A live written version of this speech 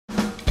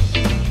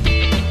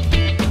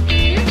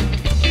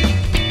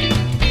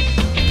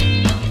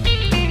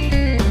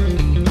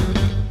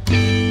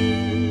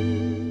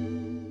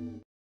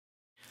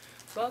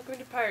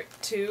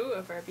2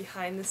 of our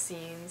behind the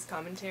scenes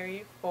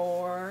commentary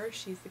for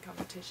She's the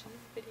Competition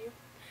video.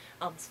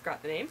 Almost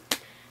forgot the name.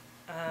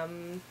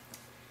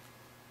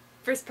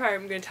 First part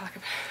I'm going to talk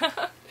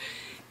about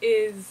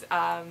is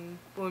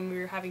when we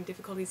were having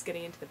difficulties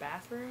getting into the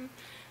bathroom.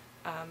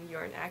 You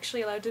aren't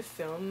actually allowed to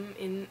film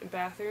in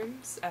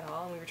bathrooms at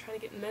all, and we were trying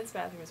to get in the men's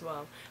bathroom as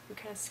well. We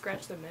kind of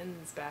scratched the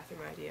men's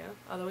bathroom idea,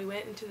 although we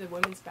went into the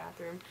women's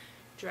bathroom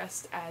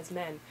dressed as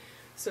men.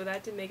 So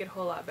that did make it a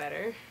whole lot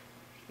better.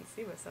 I can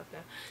see myself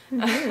now.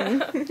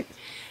 Mm-hmm.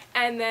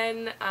 And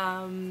then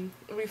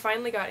we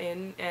finally got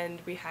in,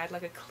 and we had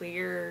like a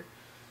clear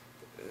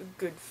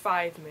good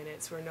 5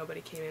 minutes where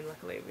nobody came in.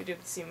 Luckily we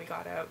did the scene, we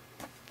got out.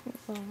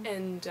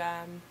 And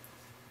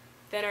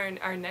then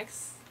our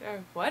next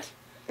what?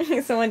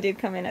 Someone did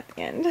come in at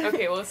the end.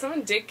 Okay, well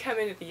someone did come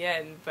in at the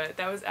end, but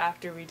that was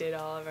after we did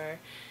all of our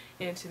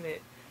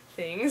intimate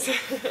things.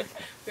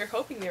 We were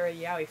hoping they were a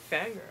yaoi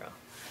fangirl,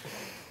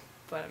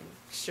 but I'm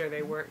sure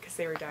they weren't because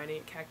they were dining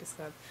at Cactus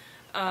Club.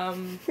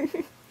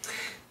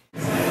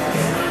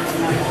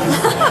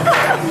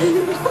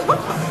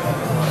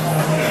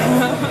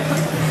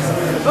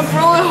 It's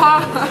really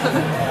hot.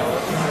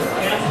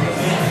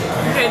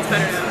 Okay, it's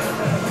better now.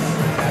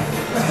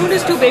 The spoon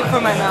is too big for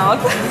my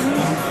mouth.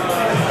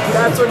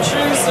 That's what she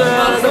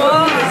said. The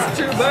spoon is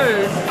too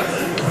big.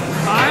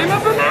 I'm a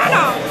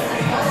banana.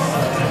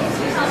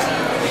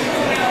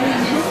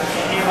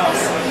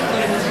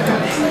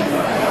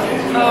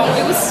 Oh,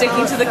 it was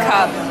sticking to the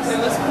cup. It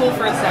was cool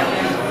for a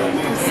second.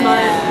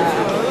 Smart.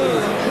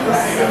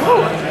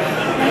 Oh,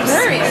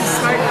 very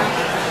smart.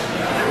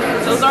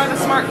 Those are the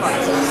smart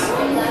glasses.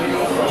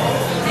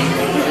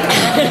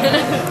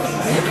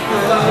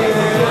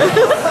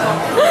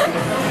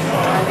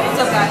 What's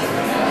up, guys?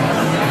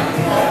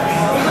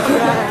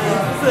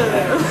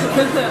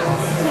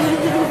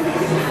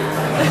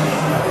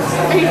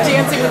 Are you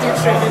dancing with your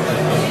chicken?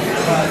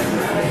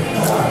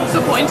 So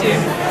pointy.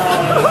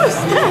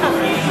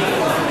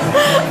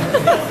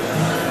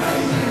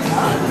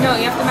 No,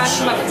 you have to match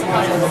them up. It's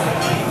impossible.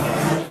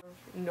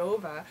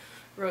 Nova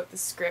wrote the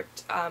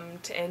script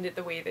to end it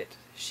the way that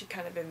she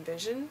kind of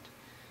envisioned.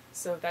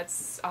 So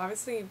that's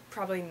obviously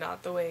probably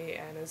not the way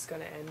Anna's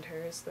gonna end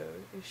hers, though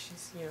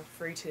she's, you know,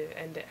 free to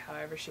end it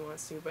however she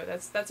wants to, but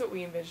that's what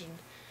we envisioned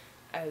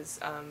as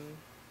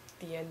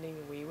the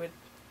ending we would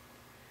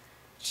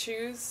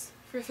choose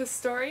for this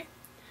story.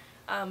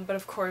 But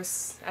of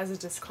course, as a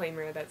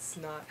disclaimer, that's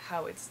not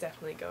how it's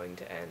definitely going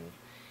to end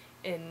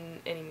in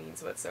any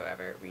means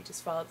whatsoever. We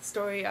just followed the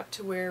story up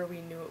to where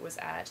we knew it was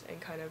at and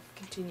kind of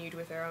continued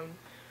with our own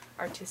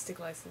artistic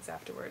license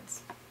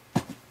afterwards.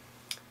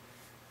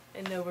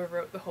 And Nova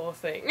wrote the whole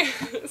thing,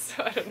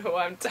 so I don't know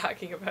why I'm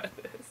talking about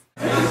this.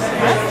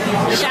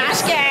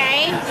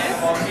 Sasuke!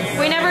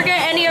 We never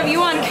get any of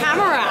you on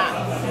camera!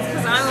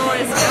 Because I'm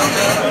always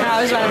filming.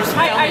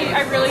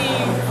 I really...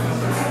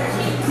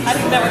 I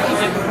think that would be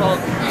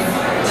difficult.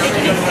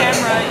 Taking a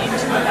camera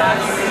into the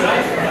bathroom.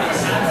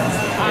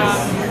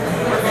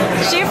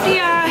 Shifty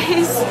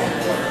eyes!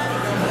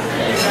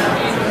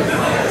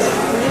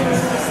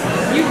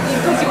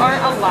 Because you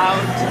aren't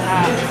allowed to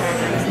have...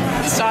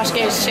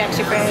 Sasuke's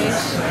sexy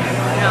face.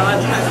 Yeah,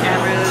 let's have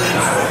cameras.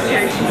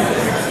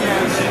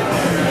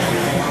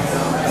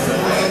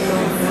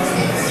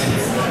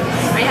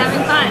 Are you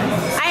having fun?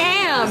 I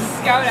am!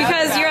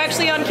 Because you're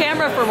actually on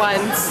camera for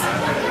once.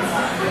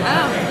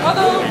 Oh.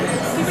 Although,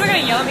 people are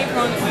going to yell at me for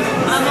the women.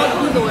 I'm not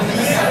one of the women.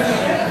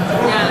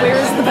 Yeah.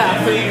 Where's the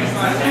bathroom?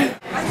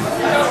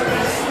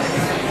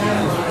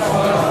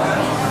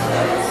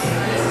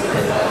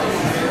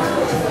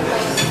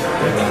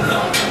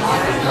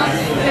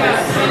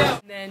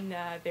 And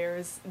then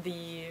there's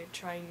the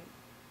trying...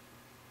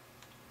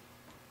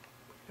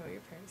 Oh,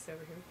 your parents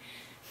over here.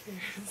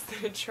 There's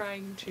the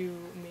trying to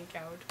make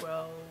out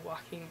while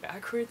walking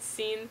backwards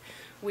scene,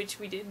 which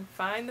we did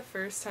fine the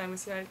first time.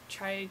 So I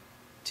tried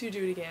to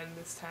do it again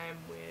this time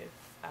with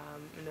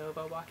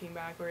Nova walking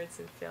backwards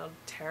and failed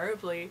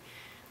terribly.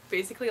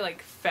 Basically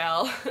like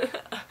fell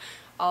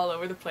all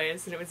over the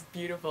place, and it was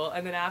beautiful.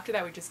 And then after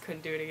that we just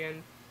couldn't do it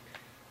again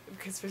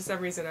because for some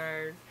reason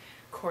our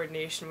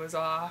coordination was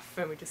off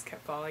and we just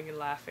kept falling and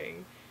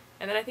laughing.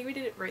 And then I think we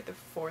did it right the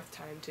 4th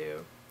time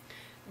too.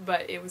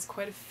 But it was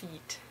quite a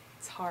feat.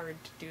 It's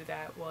hard to do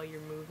that while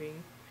you're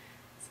moving,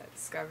 as I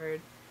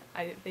discovered.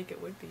 I didn't think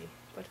it would be,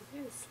 but it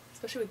is,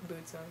 especially with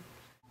boots on.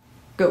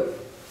 Go.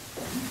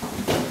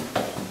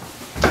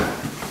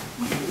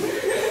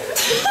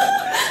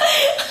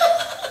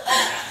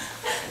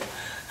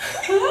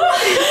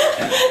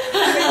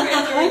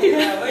 I did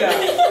it.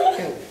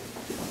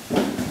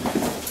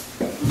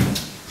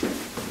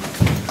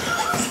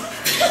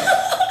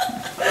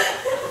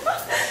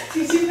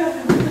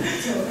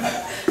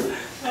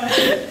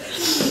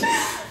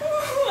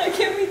 Why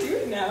can't we do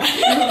it now?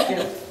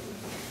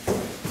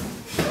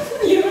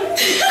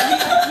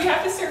 We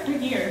have to start from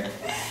here.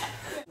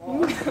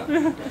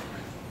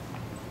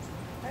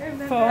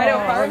 I know,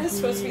 Byron is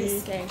supposed to be a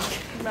skank.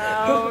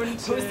 Mountain.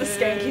 Who's the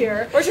skank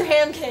here? Where's your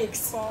ham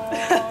cakes?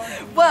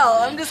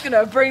 Well, I'm just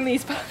gonna bring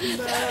these.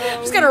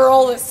 I'm just gonna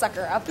roll this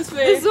sucker up. This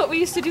is what we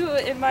used to do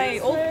in my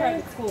old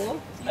private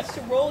school. You used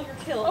to roll your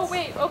kilts. Oh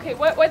wait, okay.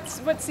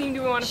 What scene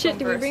do we want to film Shit,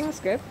 did we first? bring the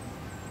script?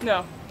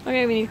 No.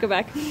 Okay, we need to go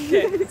back.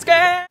 Okay.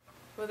 Script.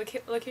 Well,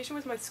 the location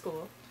was my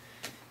school,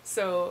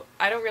 so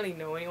I don't really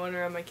know anyone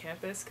around my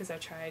campus because I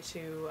try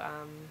to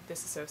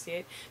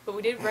disassociate. But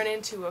we did run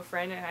into a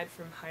friend I had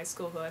from high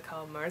school who I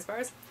call Mars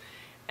Bars,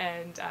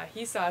 and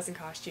he saw us in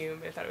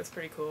costume and thought it was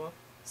pretty cool.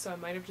 So I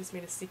might have just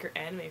made a secret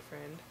anime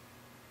friend.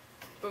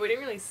 But we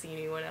didn't really see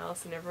anyone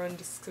else, and everyone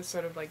just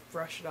sort of like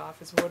brushed it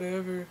off as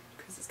whatever,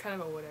 because it's kind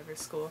of a whatever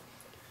school.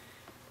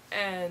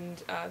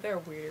 And there are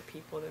weirder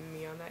people than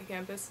me on that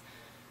campus.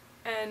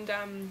 And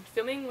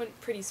filming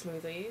went pretty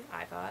smoothly,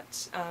 I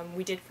thought.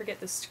 We did forget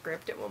the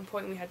script at one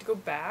point, and we had to go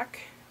back.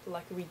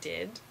 Luckily we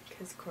did,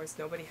 because of course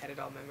nobody had it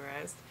all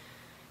memorized,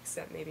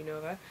 except maybe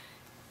Nova.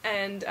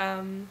 And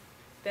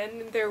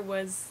then there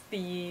was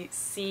the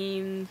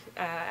scene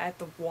at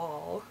the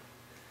wall.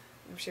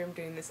 I'm sure I'm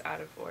doing this out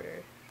of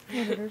order.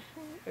 Okay.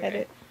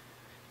 Edit.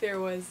 There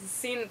was a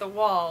scene at the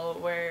wall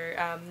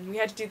where we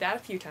had to do that a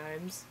few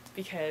times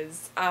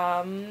because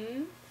I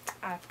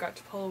forgot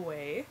to pull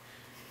away.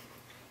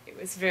 It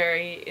was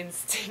very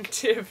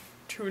instinctive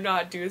to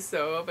not do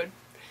so, but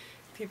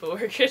people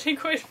were getting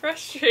quite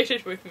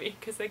frustrated with me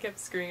because I kept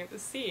screwing up the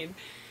scene.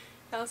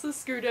 I also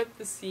screwed up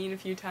the scene a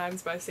few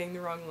times by saying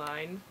the wrong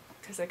line,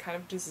 because I kind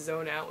of just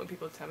zone out when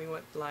people tell me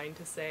what line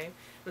to say. I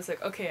was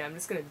like, okay, I'm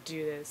just gonna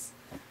do this.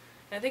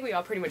 And I think we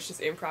all pretty much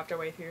just improvised our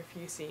way through a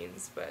few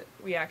scenes, but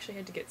we actually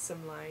had to get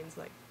some lines,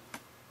 like,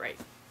 right.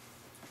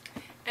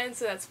 And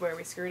so that's where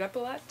we screwed up a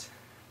lot.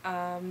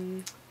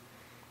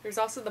 There's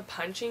also the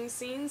punching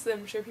scenes that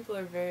I'm sure people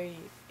are very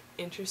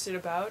interested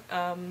about.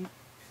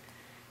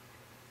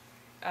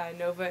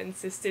 Nova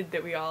insisted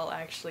that we all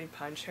actually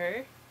punch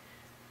her.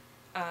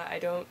 I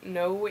don't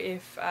know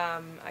if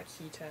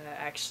Akita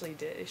actually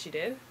did. If she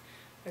did?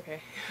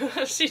 Okay.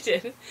 She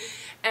did.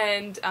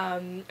 And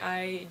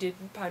I did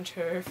punch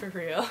her for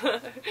real.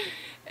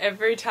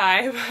 Every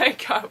time I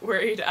got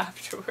worried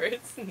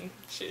afterwards. And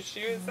she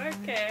was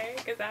okay,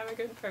 because I'm a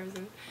good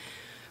person.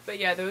 But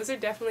yeah, those are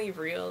definitely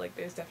real. Like,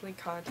 there's definitely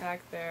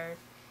contact there.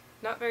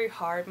 Not very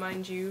hard,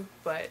 mind you,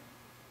 but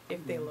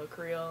if they look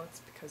real, it's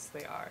because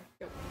they are.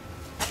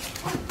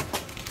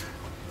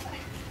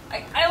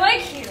 I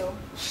like you.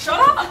 Shut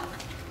up!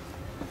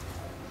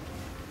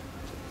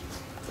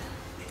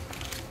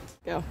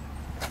 Go.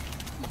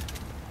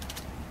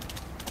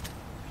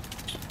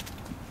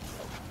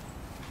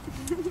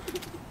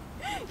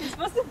 You're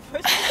supposed to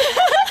push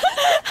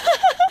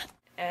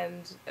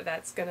And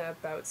that's gonna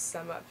about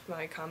sum up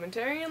my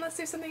commentary, unless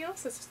there's something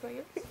else. That's just something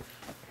else.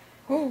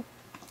 Oh.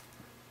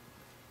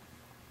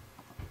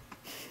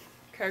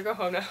 Cargo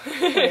home now.